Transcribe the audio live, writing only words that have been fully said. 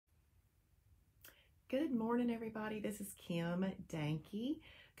Good morning, everybody. This is Kim Danke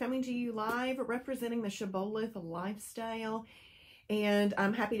coming to you live, representing the Shibboleth lifestyle. And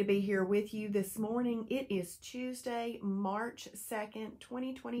I'm happy to be here with you this morning. It is Tuesday, March 2nd,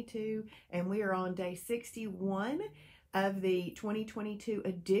 2022, and we are on day 61 of the 2022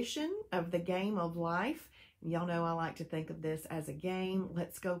 edition of the Game of Life. Y'all know I like to think of this as a game.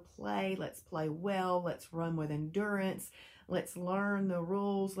 Let's go play. Let's play well. Let's run with endurance. Let's learn the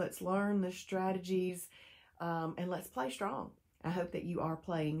rules. Let's learn the strategies, and let's play strong. I hope that you are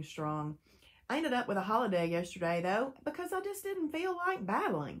playing strong. I ended up with a holiday yesterday, though, because I just didn't feel like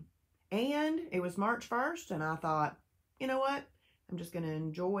battling. And it was March 1st, and I thought, you know what? I'm just going to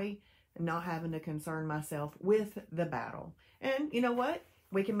enjoy not having to concern myself with the battle. And you know what?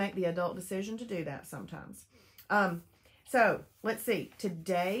 We can make the adult decision to do that sometimes. So let's see.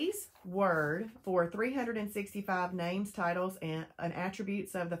 Today's word for 365 names, titles, and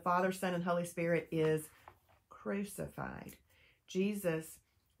attributes of the Father, Son, and Holy Spirit is crucified. Jesus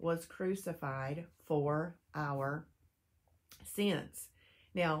was crucified for our sins.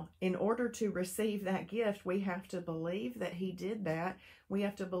 Now, in order to receive that gift, we have to believe that he did that. We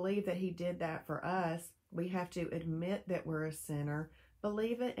have to believe that he did that for us. We have to admit that we're a sinner,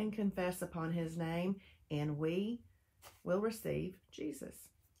 believe it and confess upon his name, and we will receive Jesus.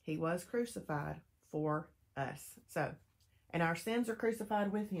 He was crucified for us. So, and our sins are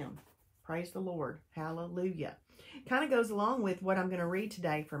crucified with him. Praise the Lord. Hallelujah. Kind of goes along with what I'm going to read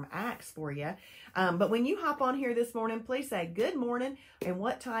today from Acts for you. But when you hop on here this morning, please say good morning and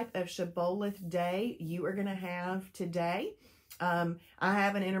what type of Shibboleth day you are going to have today. I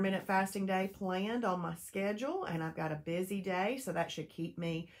have an intermittent fasting day planned on my schedule, and I've got a busy day, so that should keep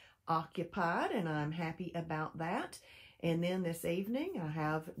me occupied, and I'm happy about that. And then this evening, I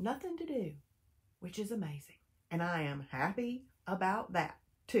have nothing to do, which is amazing, and I am happy about that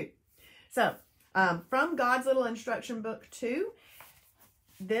too. So, from God's Little Instruction Book 2,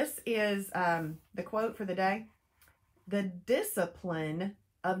 this is the quote for the day. The discipline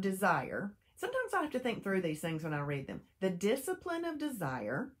of desire. Sometimes I have to think through these things when I read them. The discipline of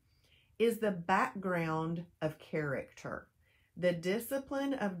desire is the background of character. The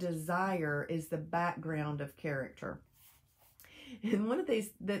discipline of desire is the background of character. And one of these,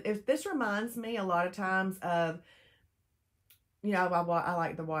 this reminds me a lot of times of, you know, I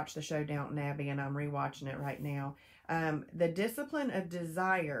like to watch the show Downton Abbey, and I'm rewatching it right now. The discipline of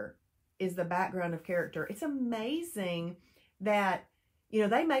desire is the background of character. It's amazing that, you know,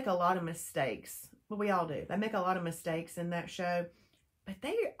 they make a lot of mistakes. Well, we all do. They make a lot of mistakes in that show, but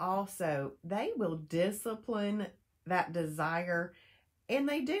they will discipline that desire, and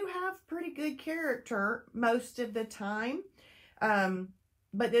they do have pretty good character most of the time.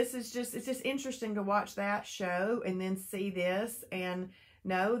 But it's just interesting to watch that show and then see this and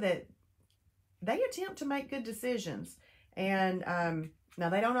know that they attempt to make good decisions. And, now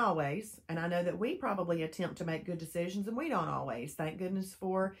they don't always, and I know that we probably attempt to make good decisions and we don't always. Thank goodness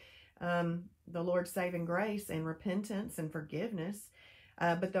for, the Lord's saving grace and repentance and forgiveness.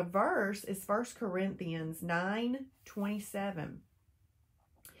 But the verse is 1 Corinthians 9:27.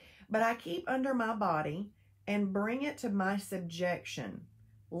 But I keep under my body and bring it to my subjection,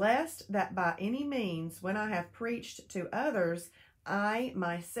 lest that by any means, when I have preached to others, I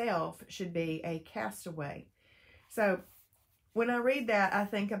myself should be a castaway. So when I read that, I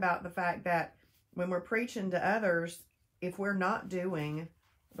think about the fact that when we're preaching to others, if we're not doing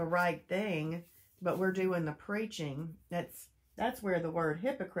the right thing, but we're doing the preaching, that's where the word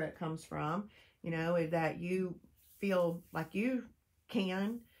hypocrite comes from. You know, that you feel like you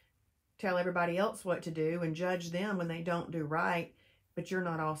can tell everybody else what to do and judge them when they don't do right, but you're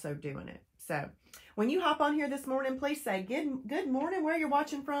not also doing it. So when you hop on here this morning, please say good morning, where you're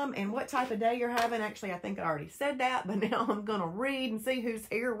watching from, and what type of day you're having. Actually, I think I already said that, but now I'm going to read and see who's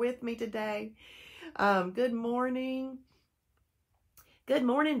here with me today. Good morning. Good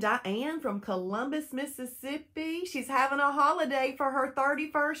morning, Diane from Columbus, Mississippi. She's having a holiday for her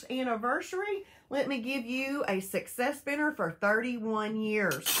 31st anniversary. Let me give you a success spinner for 31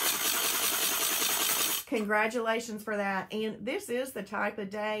 years. Congratulations for that. And this is the type of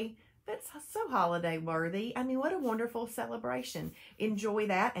day that's so holiday worthy. I mean, what a wonderful celebration. Enjoy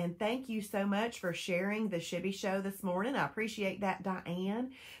that. And thank you so much for sharing the Shibby show this morning. I appreciate that,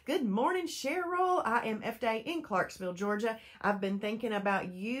 Diane. Good morning, Cheryl. I am F-Day in Clarksville, Georgia. I've been thinking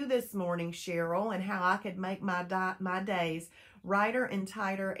about you this morning, Cheryl, and how I could make my days brighter and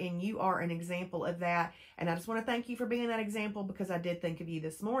tighter, and you are an example of that. And I just want to thank you for being that example, because I did think of you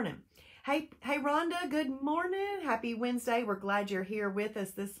this morning. Hey, Rhonda, good morning. Happy Wednesday. We're glad you're here with us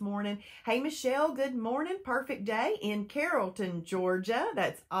this morning. Hey, Michelle, good morning. Perfect day in Carrollton, Georgia.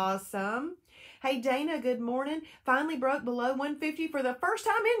 That's awesome. Hey, Dana, good morning. Finally broke below 150 for the first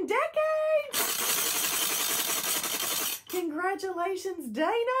time in decades. Congratulations,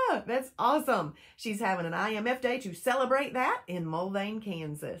 Dana. That's awesome. She's having an IMF day to celebrate that in Mulvane,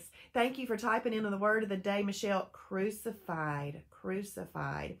 Kansas. Thank you for typing into the word of the day, Michelle. Crucified.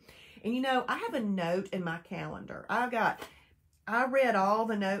 Crucified. And you know, I have a note in my calendar. I read all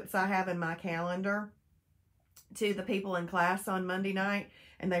the notes I have in my calendar to the people in class on Monday night,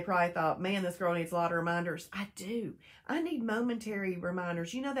 and they probably thought, man, this girl needs a lot of reminders. I do. I need momentary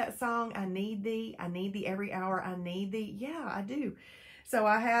reminders. You know that song, I need thee every hour, I need thee? Yeah, I do. So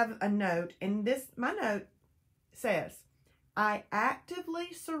I have a note, and my note says, I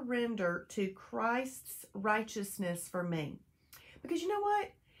actively surrender to Christ's righteousness for me. Because you know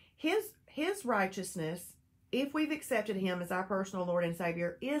what? His righteousness, if we've accepted him as our personal Lord and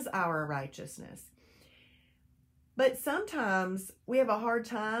Savior, is our righteousness. But sometimes we have a hard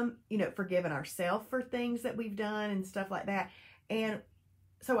time, forgiving ourselves for things that we've done and stuff like that. And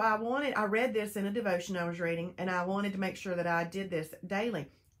so I read this in a devotion I was reading, and I wanted to make sure that I did this daily.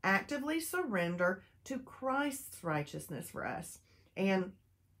 Actively surrender to Christ's righteousness for us. And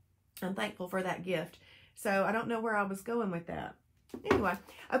I'm thankful for that gift. So I don't know where I was going with that. Anyway,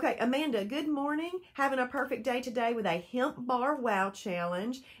 okay, Amanda, good morning. Having a perfect day today with a hemp bar wow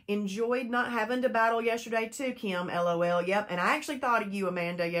challenge. Enjoyed not having to battle yesterday too, Kim, LOL. Yep, and I actually thought of you,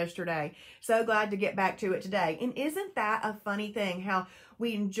 Amanda, yesterday. So glad to get back to it today. And isn't that a funny thing, how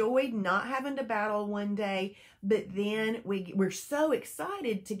we enjoyed not having to battle one day, but then we're so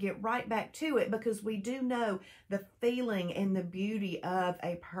excited to get right back to it because we do know the feeling and the beauty of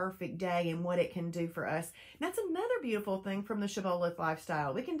a perfect day and what it can do for us. And that's another beautiful thing from the Shibboleth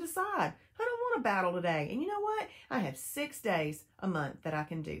lifestyle. We can decide, I don't want to battle today. And you know what? I have 6 days a month that I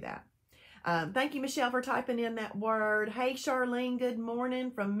can do that. Thank you, Michelle, for typing in that word. Hey, Charlene, good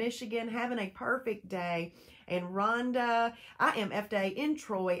morning from Michigan. Having a perfect day. And Rhonda, IMF Day in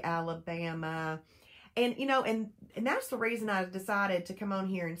Troy, Alabama. And, and that's the reason I decided to come on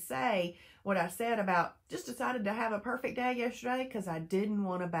here and say what I said about just decided to have a perfect day yesterday because I didn't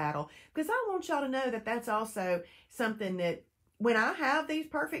want to battle. Because I want y'all to know that that's also something that when I have these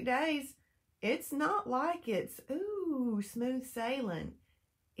perfect days, it's not like it's, ooh, smooth sailing.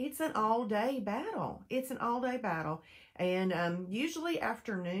 It's an all-day battle. It's an all-day battle. And usually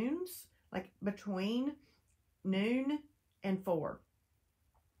afternoons, like between noon and 4.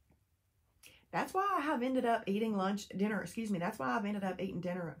 That's why I have ended up eating That's why I've ended up eating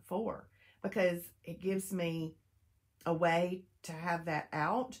dinner at 4, because it gives me a way to have that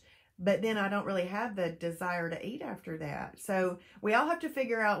out. But then I don't really have the desire to eat after that. So we all have to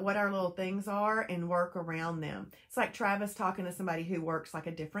figure out what our little things are and work around them. It's like Travis talking to somebody who works like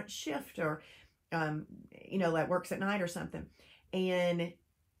a different shift or, like works at night or something. And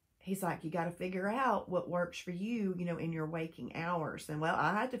he's like, you got to figure out what works for you, in your waking hours. And well,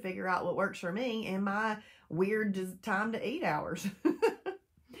 I had to figure out what works for me in my weird time to eat hours.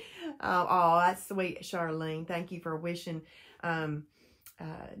 Oh, that's sweet, Charlene. Thank you for wishing Diane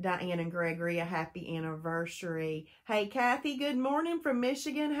and Gregory a happy anniversary. Hey, Kathy, good morning from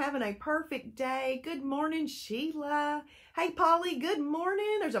Michigan. Having a perfect day. Good morning, Sheila. Hey, Polly, good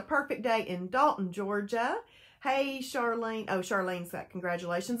morning. There's a perfect day in Dalton, Georgia. Hey, Charlene. Oh, Charlene's got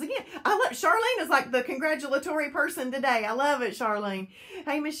congratulations again. Charlene is like the congratulatory person today. I love it, Charlene.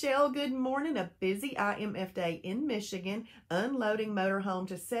 Hey, Michelle, good morning. A busy IMF day in Michigan. Unloading motorhome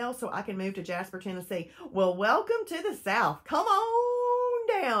to sell so I can move to Jasper, Tennessee. Well, welcome to the South. Come on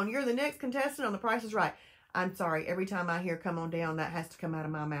down. You're the next contestant on The Price is Right. I'm sorry. Every time I hear come on down, that has to come out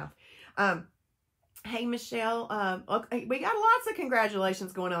of my mouth. Hey, Michelle, okay, we got lots of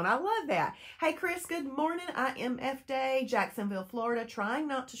congratulations going on. I love that. Hey, Chris, good morning. IMF Day, Jacksonville, Florida. Trying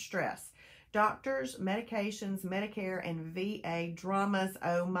not to stress. Doctors, medications, Medicare, and VA dramas.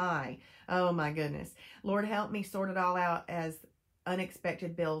 Oh, my goodness. Lord, help me sort it all out as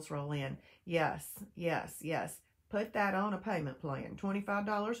unexpected bills roll in. Yes, yes, yes. Put that on a payment plan,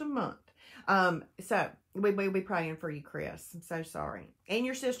 $25 a month. So we'll be praying for you, Chris. I'm so sorry. And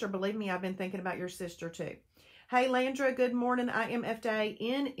your sister, believe me, I've been thinking about your sister too. Hey, Landra, good morning. IMF Day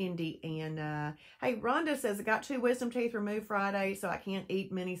in Indiana. Hey, Rhonda says, I got 2 wisdom teeth removed Friday, so I can't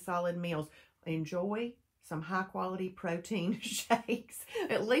eat many solid meals. Enjoy some high-quality protein shakes.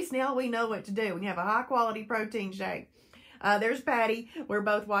 At least now we know what to do when you have a high-quality protein shake. There's Patty. We're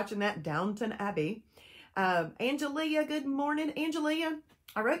both watching that Downton Abbey. Angelia, good morning. Angelia,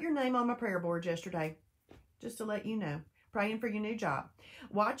 I wrote your name on my prayer board yesterday, just to let you know. Praying for your new job.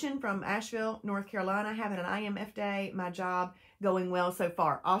 Watching from Asheville, North Carolina, having an IMF day. My job going well so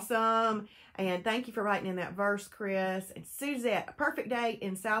far. Awesome. And thank you for writing in that verse, Chris. And Suzette, a perfect day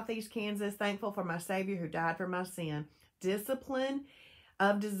in Southeast Kansas. Thankful for my Savior who died for my sin. Discipline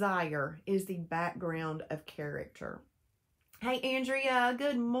of desire is the background of character. Hey, Andrea,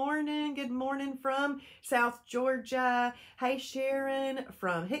 good morning. Good morning from South Georgia. Hey, Sharon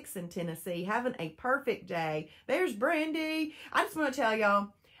from Hickson, Tennessee. Having a perfect day. There's Brandy. I just want to tell y'all,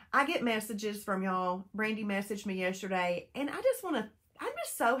 I get messages from y'all. Brandy messaged me yesterday, and I'm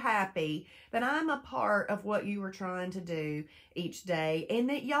just so happy that I'm a part of what you were trying to do each day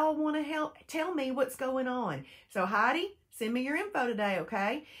and that y'all want to help tell me what's going on. So, Heidi, send me your info today,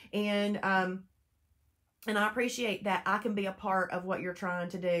 okay? And I appreciate that I can be a part of what you're trying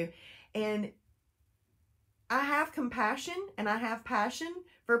to do. And I have compassion and I have passion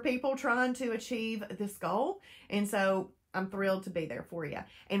for people trying to achieve this goal. And so I'm thrilled to be there for you.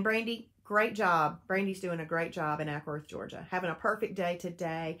 And Brandy, great job. Brandy's doing a great job in Ackworth, Georgia. Having a perfect day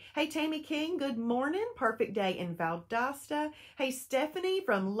today. Hey, Tammy King, good morning. Perfect day in Valdosta. Hey, Stephanie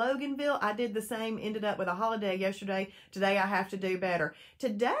from Loganville. I did the same, ended up with a holiday yesterday. Today I have to do better.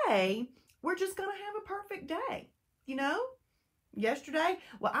 Today, we're just going to have a perfect day, you know? Yesterday,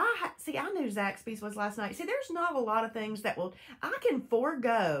 well, I knew Zaxby's was last night. See, there's not a lot of things that I can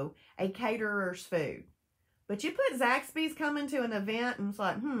forego a caterer's food. But you put Zaxby's coming to an event and it's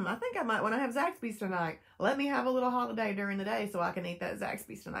like, I think I might want to have Zaxby's tonight. Let me have a little holiday during the day so I can eat that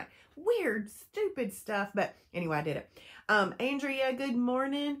Zaxby's tonight. Weird, stupid stuff. But anyway, I did it. Andrea, good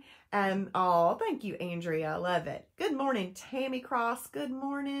morning. Oh, thank you, Andrea. I love it. Good morning, Tammy Cross. Good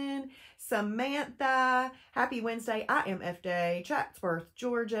morning, Samantha. Happy Wednesday. IMF Day. Chatsworth,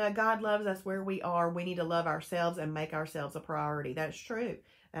 Georgia. God loves us where we are. We need to love ourselves and make ourselves a priority. That's true.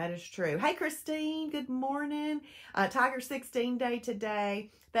 That is true. Hey, Christine. Good morning. Tiger 16 Day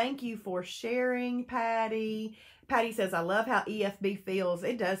today. Thank you for sharing, Patty. Patty says, I love how EFB feels.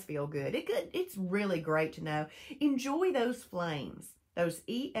 It does feel good. It's really great to know. Enjoy those flames. Those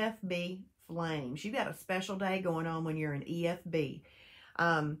EFB flames. You got a special day going on when you're in EFB.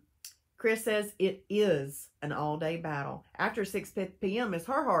 Chris says it is an all-day battle. After 6 p.m. is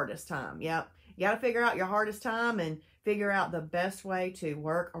her hardest time. Yep. You got to figure out your hardest time and figure out the best way to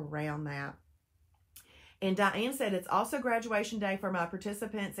work around that. And Diane said, it's also graduation day for my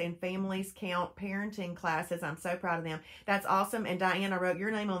participants and families count parenting classes. I'm so proud of them. That's awesome. And Diane, I wrote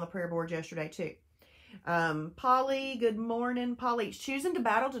your name on the prayer board yesterday too. Polly, good morning. Polly's choosing to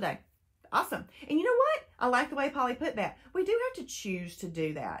battle today. Awesome. And you know what? I like the way Polly put that. We do have to choose to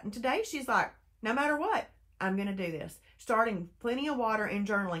do that. And today she's like, no matter what, I'm going to do this. Starting plenty of water and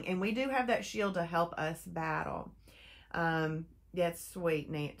journaling. And we do have that shield to help us battle. That's sweet,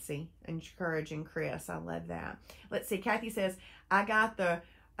 Nancy. Encouraging Chris. I love that. Let's see. Kathy says, I got the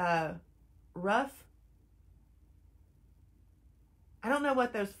rough. I don't know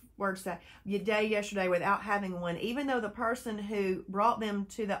what those words say. Your day yesterday without having one, even though the person who brought them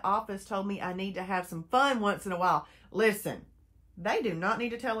to the office told me I need to have some fun once in a while. Listen, they do not need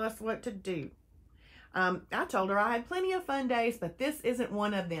to tell us what to do. I told her I had plenty of fun days, but this isn't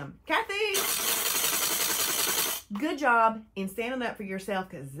one of them. Kathy, good job in standing up for yourself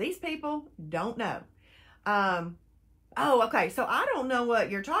because these people don't know. Oh, okay. So I don't know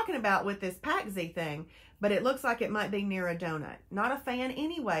what you're talking about with this Paxi thing, but it looks like it might be near a donut. Not a fan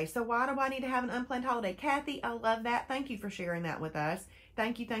anyway. So why do I need to have an unplanned holiday? Kathy, I love that. Thank you for sharing that with us.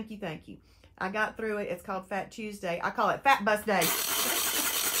 Thank you, thank you, thank you. I got through it. It's called Fat Tuesday. I call it Fat Bus Day.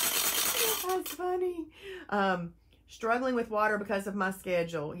 That's funny. Struggling with water because of my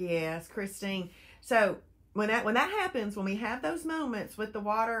schedule. Yes, Christine. So when that happens, when we have those moments with the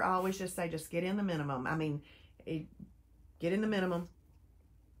water, I always just say, just get in the minimum. I mean, get in the minimum.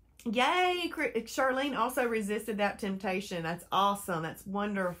 Yay! Charlene also resisted that temptation. That's awesome. That's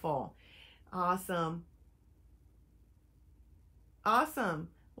wonderful. Awesome. Awesome.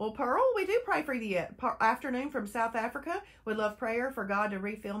 Well, Pearl, we do pray for the afternoon from South Africa. Would love prayer for God to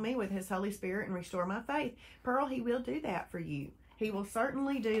refill me with His Holy Spirit and restore my faith. Pearl, He will do that for you. He will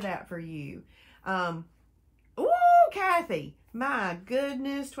certainly do that for you. Ooh, Kathy. My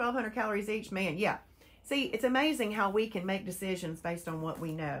goodness, 1,200 calories each. Man, yeah. See, it's amazing how we can make decisions based on what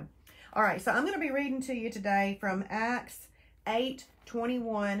we know. All right, so I'm going to be reading to you today from Acts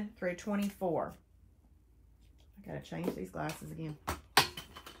 8:21 through 24. I got to change these glasses again.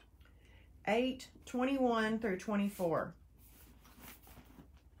 8:21 through 24.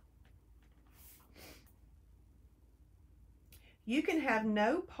 You can have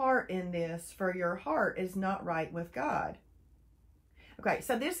no part in this, for your heart is not right with God. Okay,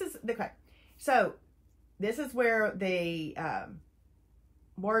 so this is okay. So this is where the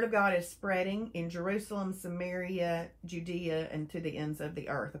word of God is spreading in Jerusalem, Samaria, Judea, and to the ends of the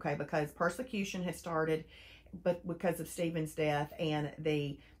earth, okay? Because persecution had started but because of Stephen's death, and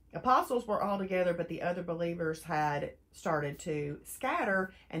the apostles were all together, but the other believers had started to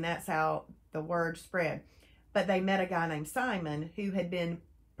scatter, and that's how the word spread. But they met a guy named Simon who had been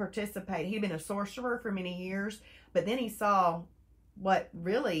he'd been a sorcerer for many years, but then he saw what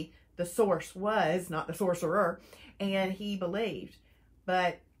really the source was, not the sorcerer, and he believed.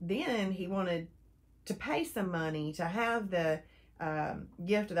 But then he wanted to pay some money to have the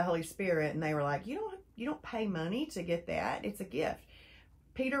gift of the Holy Spirit, and they were like, you don't pay money to get that. It's a gift.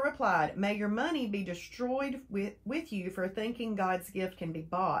 Peter replied, may your money be destroyed with you for thinking God's gift can be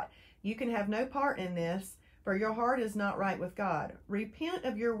bought. You can have no part in this, for your heart is not right with God. Repent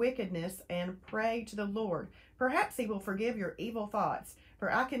of your wickedness and pray to the Lord. Perhaps he will forgive your evil thoughts,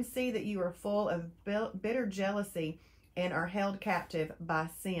 for I can see that you are full of bitter jealousy and are held captive by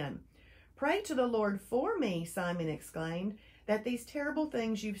sin. Pray to the Lord for me, Simon exclaimed, that these terrible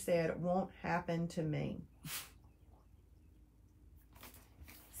things you've said won't happen to me.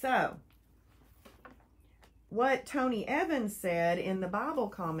 So, what Tony Evans said in the Bible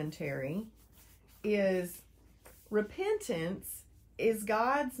commentary is repentance is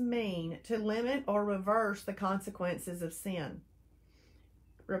God's mean to limit or reverse the consequences of sin.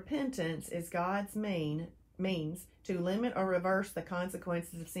 Repentance is God's means to limit or reverse the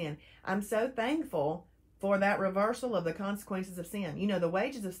consequences of sin. I'm so thankful for that reversal of the consequences of sin. You know, the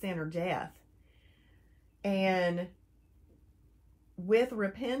wages of sin are death. And with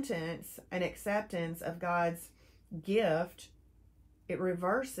repentance and acceptance of God's gift, it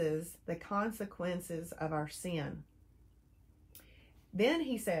reverses the consequences of our sin. Then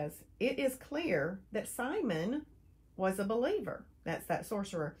he says, it is clear that Simon was a believer. That's that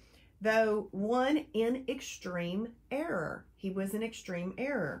sorcerer. Though one in extreme error. He was in extreme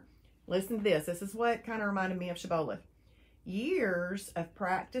error. Listen to this. This is what kind of reminded me of Shibboleth. Years of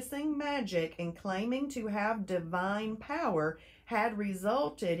practicing magic and claiming to have divine power had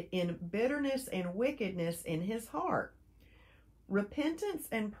resulted in bitterness and wickedness in his heart. Repentance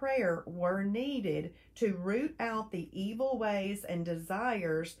and prayer were needed to root out the evil ways and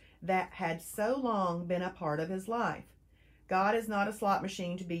desires that had so long been a part of his life. God is not a slot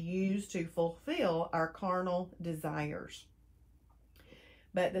machine to be used to fulfill our carnal desires.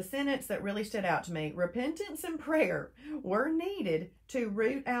 But the sentence that really stood out to me, repentance and prayer were needed to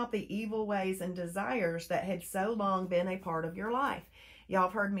root out the evil ways and desires that had so long been a part of your life. Y'all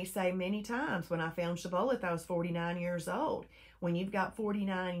have heard me say many times, when I found Shibboleth, I was 49 years old. When you've got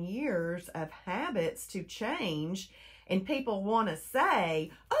 49 years of habits to change, and people want to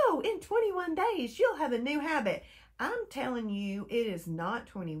say, oh, in 21 days, you'll have a new habit. I'm telling you, it is not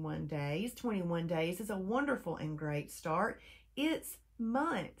 21 days. 21 days is a wonderful and great start. It's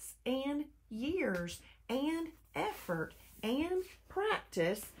months and years and effort and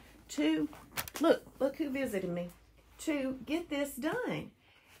practice to, look who visited me, to get this done.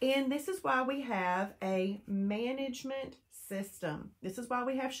 And this is why we have a management system. This is why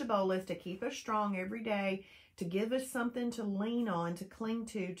we have Shibboleth, to keep us strong every day, to give us something to lean on, to cling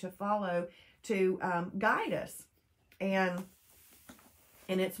to follow, to guide us. And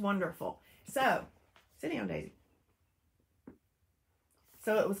it's wonderful. So, sit down, Daisy.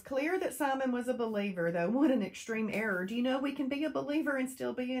 So it was clear that Simon was a believer, though what an extreme error. Do you know we can be a believer and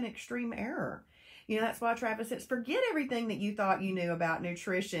still be in extreme error? You know, that's why Travis says, forget everything that you thought you knew about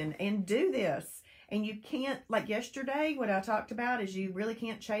nutrition and do this. And you can't, like yesterday, what I talked about is you really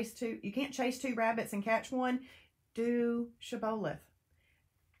can't chase two rabbits and catch one. Do Shibboleth,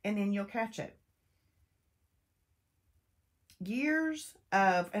 and then you'll catch it. Years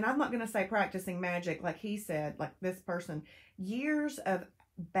of, and I'm not going to say practicing magic like he said, like this person, years of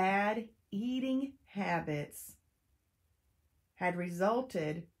bad eating habits had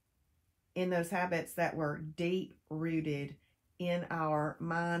resulted in those habits that were deep rooted in our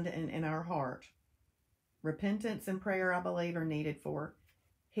mind and in our heart. Repentance and prayer, I believe, are needed for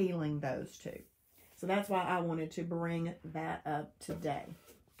healing those two. So that's why I wanted to bring that up today.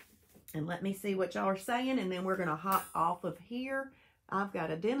 And let me see what y'all are saying, and then we're going to hop off of here. I've got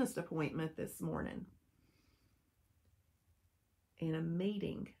a dentist appointment this morning. And a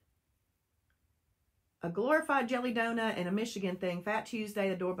meeting. A glorified jelly donut and a Michigan thing. Fat Tuesday,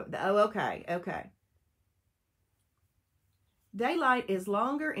 the door. Oh, okay. Daylight is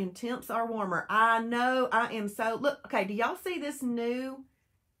longer and temps are warmer. I know, I am so, look, okay, do y'all see this new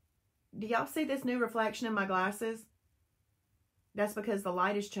reflection in my glasses? That's because the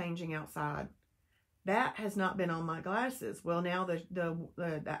light is changing outside. that has not been on my glasses. Well, now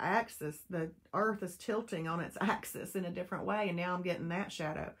the axis, the earth is tilting on its axis in a different way, and now I'm getting that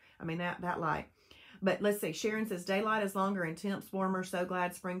shadow. I mean, that light. But let's see. Sharon says, daylight is longer and temps warmer. So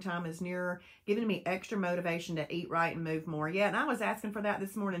glad springtime is nearer. Giving me extra motivation to eat right and move more. Yeah, and I was asking for that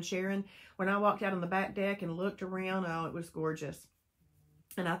this morning, Sharon. When I walked out on the back deck and looked around, oh, it was gorgeous.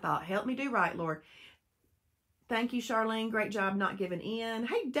 And I thought, help me do right, Lord. Thank you, Charlene. Great job not giving in.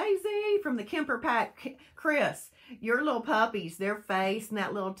 Hey, Daisy from the Kemper Pack. Chris, your little puppies, their face and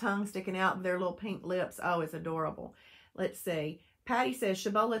that little tongue sticking out of their little pink lips. Oh, it's adorable. Let's see. Patty says,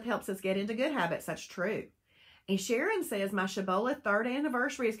 Shibboleth helps us get into good habits. That's true. And Sharon says, my Shibboleth 3rd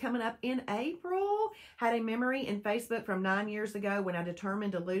anniversary is coming up in April. Had a memory in Facebook from 9 years ago when I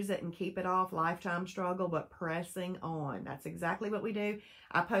determined to lose it and keep it off. Lifetime struggle, but pressing on. That's exactly what we do.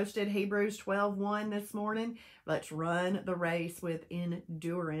 I posted Hebrews 12:1 this morning. Let's run the race with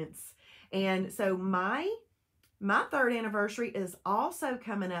endurance. And so my 3rd anniversary is also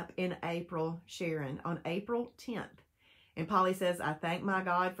coming up in April, Sharon, on April 10th. And Polly says, I thank my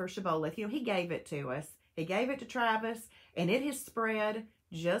God for Shibboleth. You know, he gave it to us. He gave it to Travis, and it has spread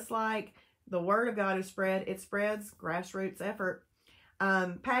just like the Word of God has spread. It spreads, grassroots effort.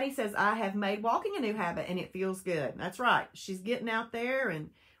 Patty says, I have made walking a new habit, and it feels good. That's right. She's getting out there and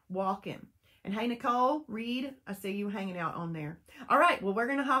walking. And hey, Nicole, Reed, I see you hanging out on there. All right, well, we're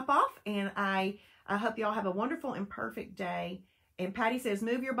going to hop off, and I hope y'all have a wonderful and perfect day. And Patty says,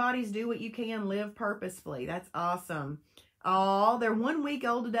 move your bodies, do what you can, live purposefully. That's awesome. Oh, they're 1 week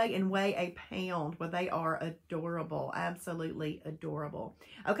old today and weigh a pound. Well, they are adorable. Absolutely adorable.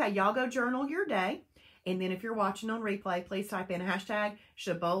 Okay, y'all go journal your day. And then if you're watching on replay, please type in hashtag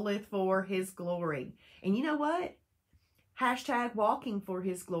Shibboleth for his glory. And you know what? Hashtag walking for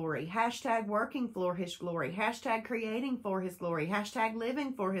his glory. Hashtag working for his glory. Hashtag creating for his glory. Hashtag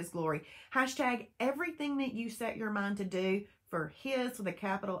living for his glory. Hashtag everything that you set your mind to do for his, with a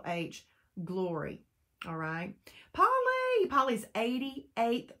capital H, glory. All right. Polly's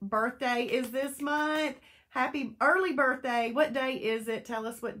 88th birthday is this month. Happy early birthday. What day is it? Tell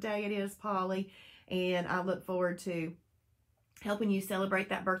us what day it is, Polly. And I look forward to helping you celebrate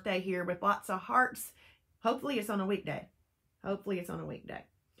that birthday here with lots of hearts. Hopefully it's on a weekday. Hopefully it's on a weekday.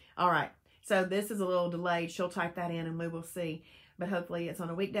 All right. So this is a little delayed. She'll type that in and we will see. But hopefully it's on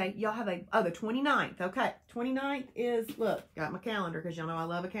a weekday. Y'all have the 29th. Okay. 29th is, look, got my calendar because y'all know I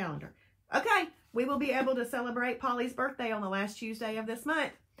love a calendar. Okay. We will be able to celebrate Polly's birthday on the last Tuesday of this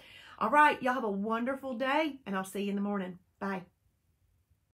month. All right. Y'all have a wonderful day, and I'll see you in the morning. Bye.